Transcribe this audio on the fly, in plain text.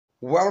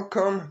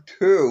Welcome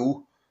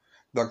to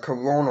the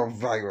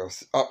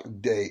coronavirus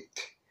update.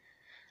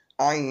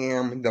 I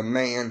am the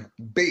man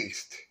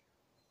Beast,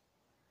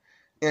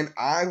 and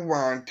I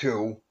want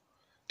to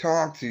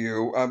talk to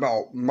you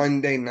about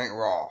Monday Night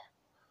Raw.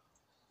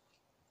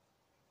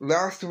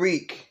 Last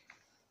week,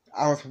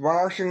 I was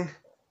watching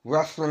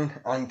wrestling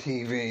on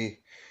TV.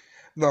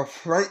 The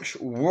French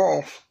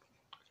Wolf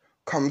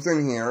comes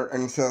in here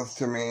and says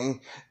to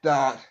me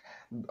that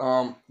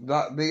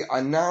the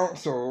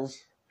announcers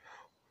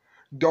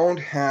don't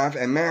have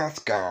a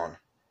mask on.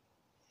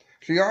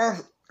 She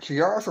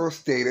also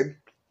stated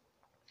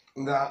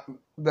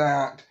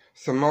that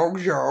Samoa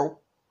Joe,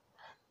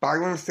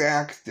 Byron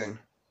Saxton,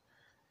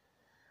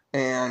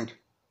 and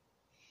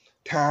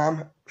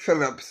Tom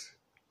Phillips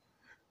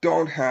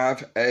don't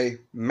have a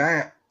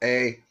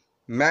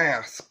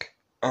mask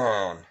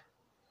on,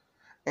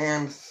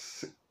 and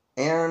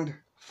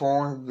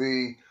for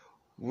the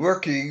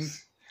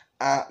rookies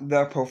at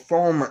the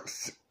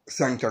Performance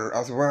Center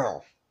as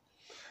well.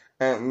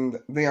 And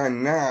they are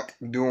not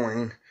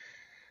doing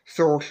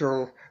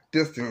social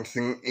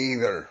distancing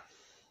either.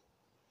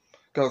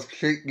 Because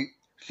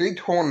she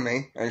told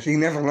me, and she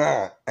never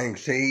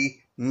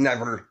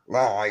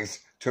lies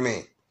to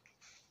me.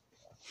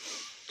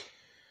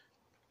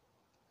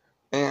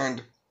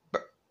 And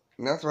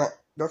that's what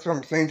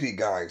I'm saying to you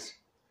guys.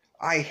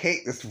 I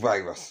hate this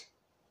virus.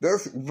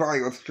 This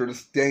virus should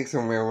stay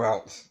somewhere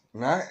else.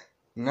 Not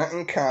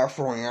in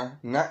California,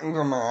 not in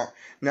Vermont,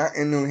 not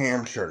in New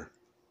Hampshire.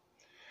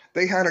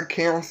 They had to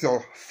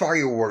cancel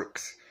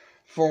fireworks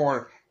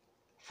for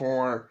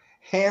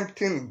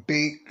Hampton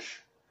Beach,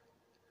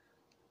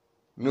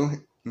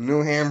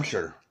 New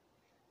Hampshire.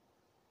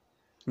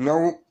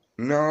 No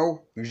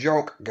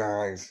joke,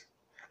 guys.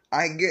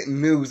 I get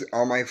news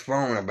on my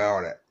phone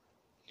about it.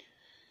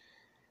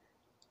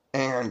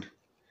 And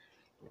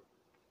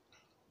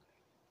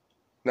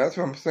that's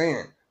what I'm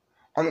saying.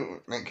 I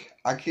mean,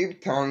 I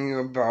keep telling you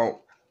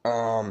about,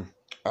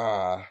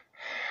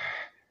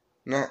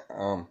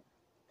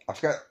 I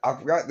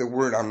forgot the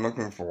word I'm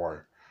looking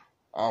for.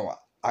 Oh,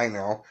 I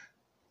know.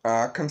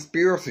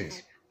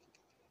 Conspiracies.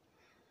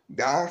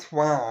 That's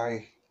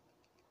why,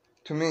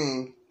 to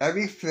me,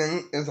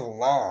 everything is a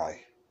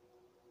lie.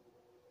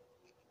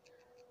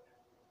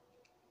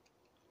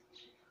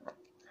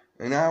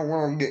 And I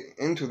want to get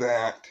into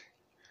that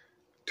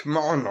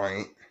tomorrow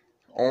night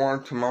or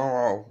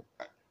tomorrow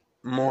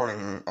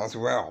morning as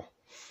well.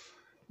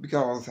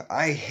 Because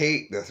I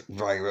hate this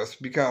virus,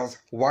 because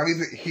why is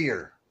it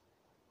here?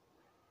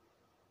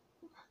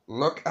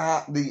 Look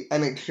at the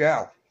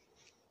NHL.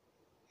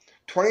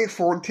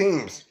 24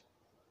 teams.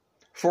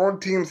 4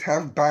 teams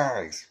have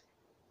byes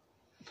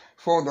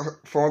for the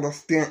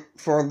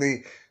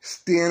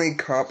Stanley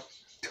Cup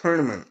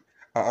tournament.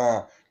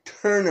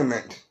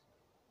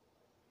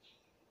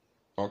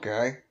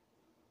 Okay?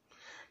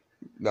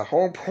 The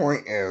whole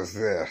point is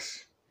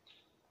this.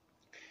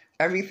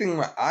 Everything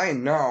that I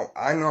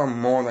know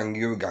more than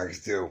you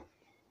guys do.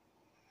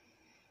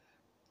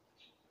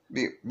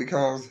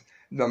 Because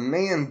the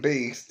man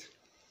Beast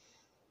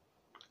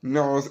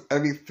knows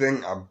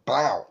everything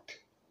about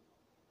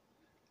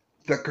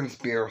the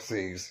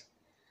conspiracies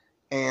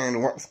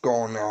and what's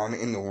going on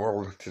in the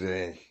world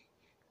today.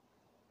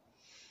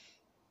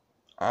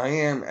 I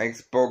am a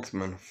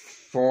spokesman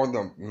for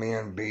the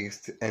man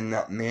Beast, and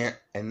that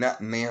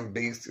man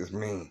Beast is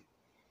me.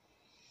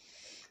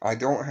 I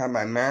don't have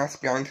my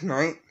mask on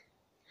tonight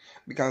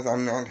because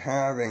I'm not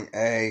having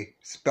a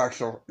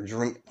special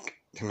drink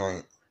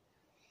tonight.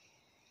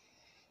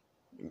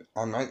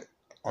 I'm not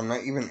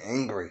even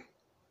angry.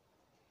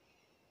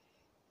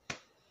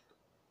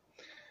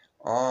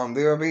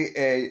 There'll be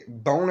a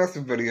bonus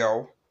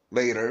video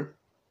later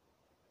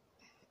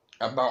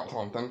about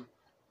something.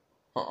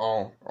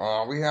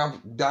 We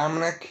have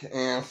Dominic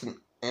and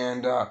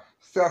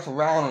Seth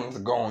Rollins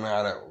going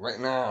at it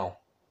right now.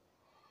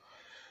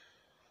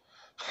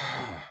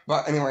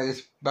 But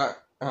anyways, back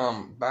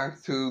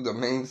to the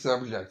main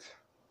subject.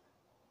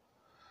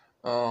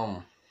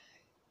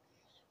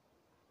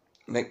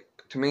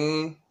 To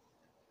me,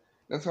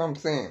 that's what I'm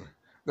saying.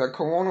 The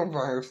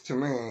coronavirus, to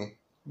me,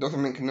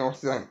 doesn't make no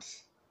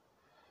sense.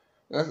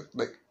 That's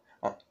like,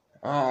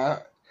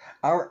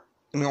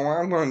 you know what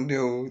I'm gonna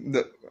do?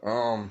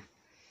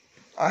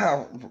 I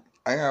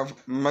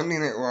have Monday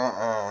Night Raw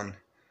on,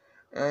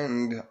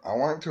 and I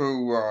want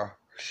to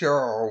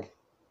show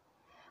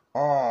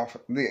off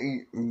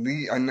the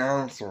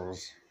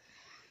announcers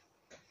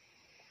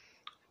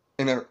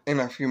in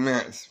a few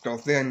minutes,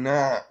 because they're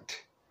not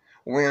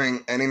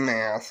wearing any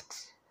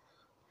masks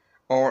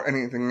or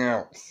anything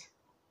else.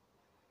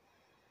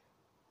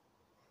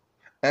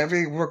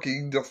 Every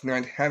rookie does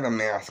not have a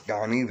mask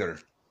on either.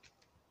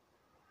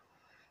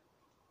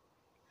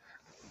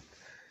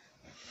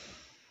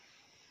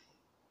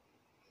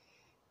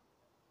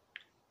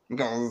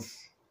 Because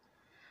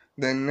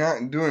they're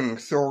not doing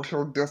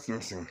social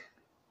distancing.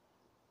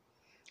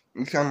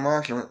 Which I'm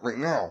watching it right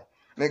now.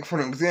 Like, for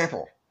an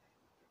example,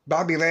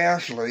 Bobby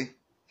Lashley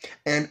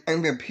and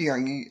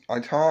MVP are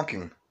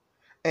talking.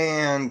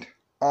 And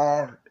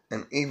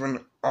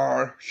even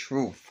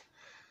R-Truth.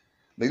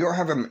 They don't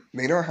have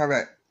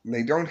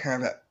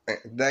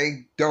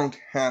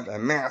a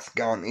mask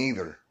on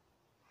either.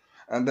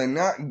 And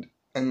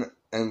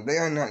they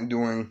are not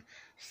doing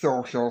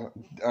social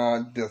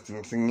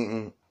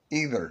distancing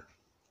either.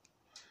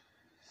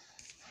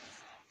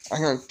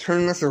 I'm gonna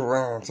turn this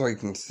around so you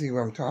can see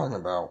what I'm talking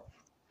about.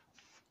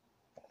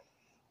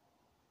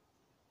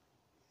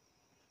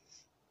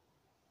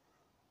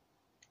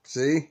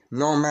 See?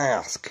 No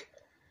mask.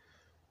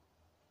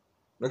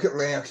 Look at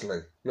Lashley.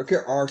 Look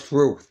at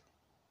R-Truth.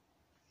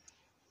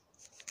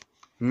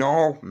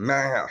 No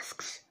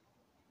masks.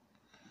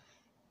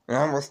 And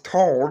I was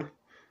told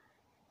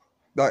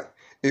that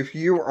if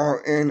you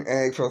are in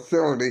a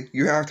facility,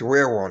 you have to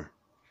wear one.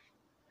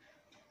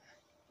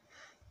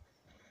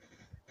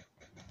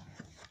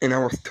 And I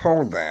was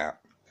told that.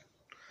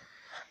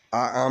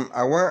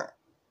 I went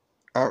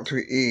out to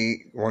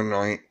eat one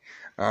night.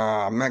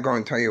 I'm not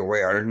going to tell you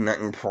where, not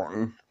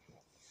important.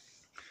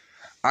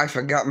 I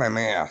forgot my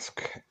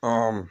mask.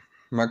 The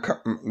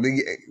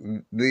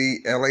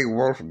LA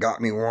Wolf got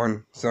me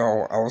one, so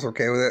I was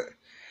okay with it.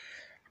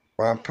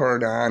 I put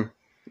it on,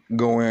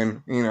 go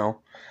in, you know.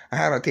 I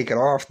had to take it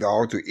off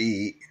though to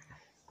eat.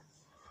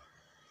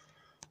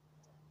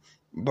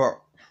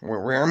 But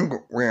where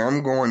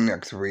I'm going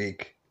next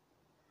week,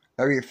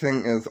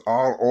 everything is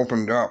all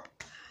opened up.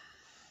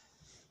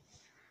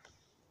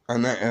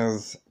 And that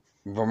is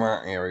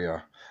Vermont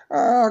area.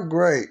 Ah,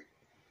 great.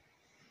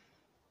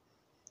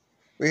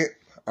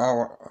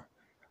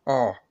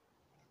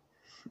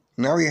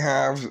 Now we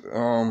have,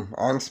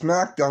 on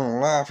SmackDown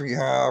Live, we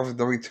have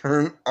the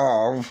return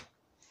of,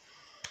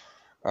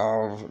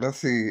 let's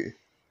see,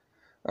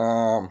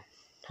 hold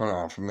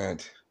on for a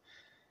minute.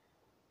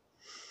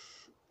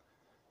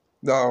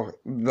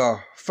 The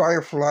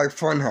Firefly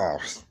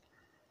Funhouse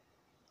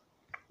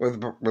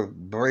with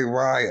Bray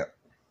Wyatt.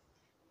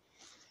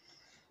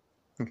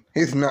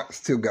 He's nuts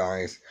too,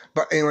 guys.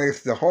 But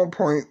anyways, the whole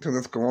point to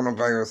this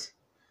coronavirus,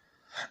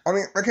 I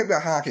mean, look at the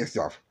hockey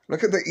stuff.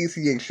 Look at the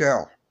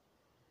ECHL.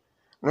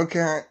 Look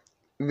at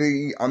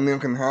the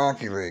American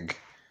Hockey League.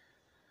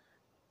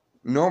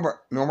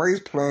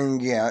 Nobody's playing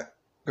yet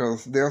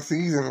because their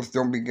seasons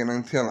don't begin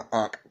until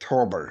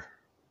October.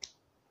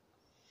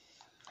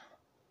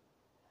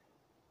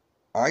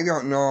 I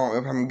don't know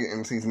if I'm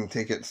getting season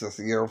tickets this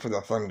year for the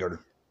Thunder.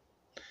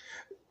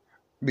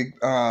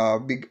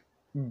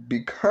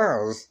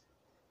 Because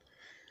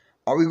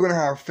are we going to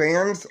have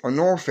fans or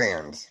no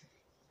fans?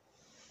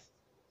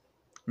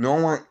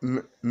 Nobody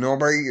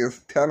is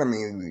telling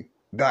me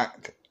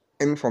that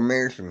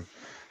information.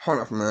 Hold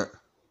on a minute.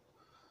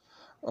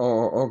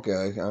 Oh,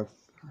 okay.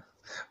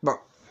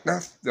 But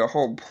that's the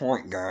whole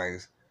point,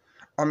 guys.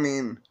 I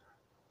mean,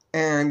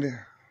 and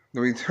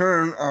the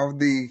return of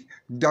the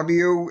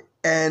WNBA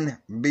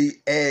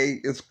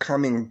is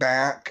coming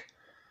back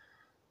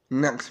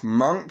next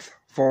month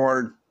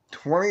for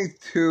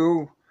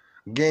 22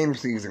 game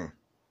season,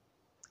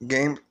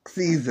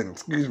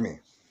 excuse me.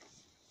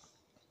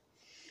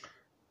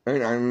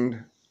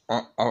 And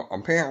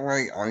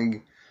apparently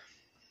I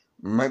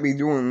might be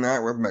doing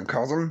that with my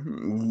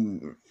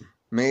cousin.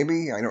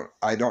 Maybe,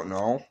 I don't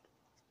know.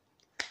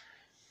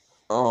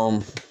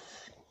 Oh,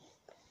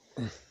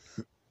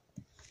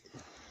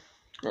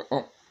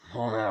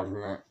 hold on a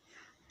minute.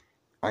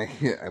 I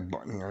hit a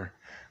button here.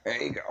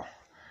 There you go.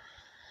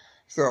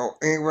 So,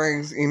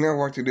 anyways, you know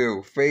what to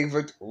do.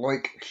 Favorite,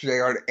 like,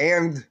 share,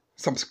 and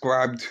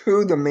subscribe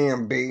to the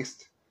Man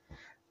Beast.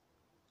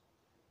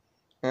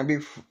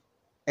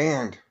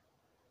 And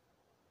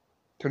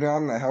turn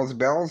on the house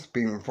bells,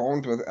 be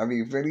informed with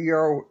every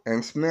video,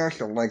 and smash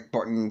the like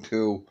button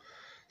to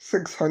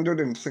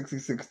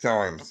 666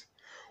 times.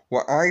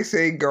 What I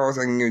say goes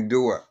and you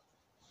do it.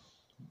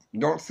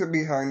 Don't sit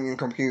behind your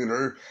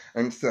computer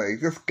and say,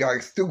 this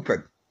guy's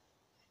stupid.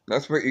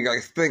 That's what you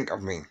guys think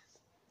of me.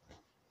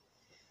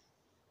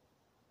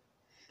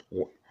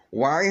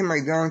 Why am I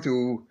down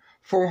to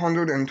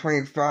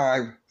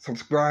 425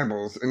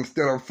 subscribers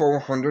instead of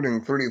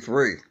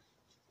 433?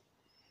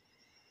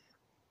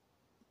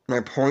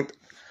 My point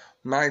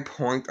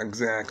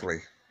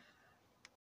exactly.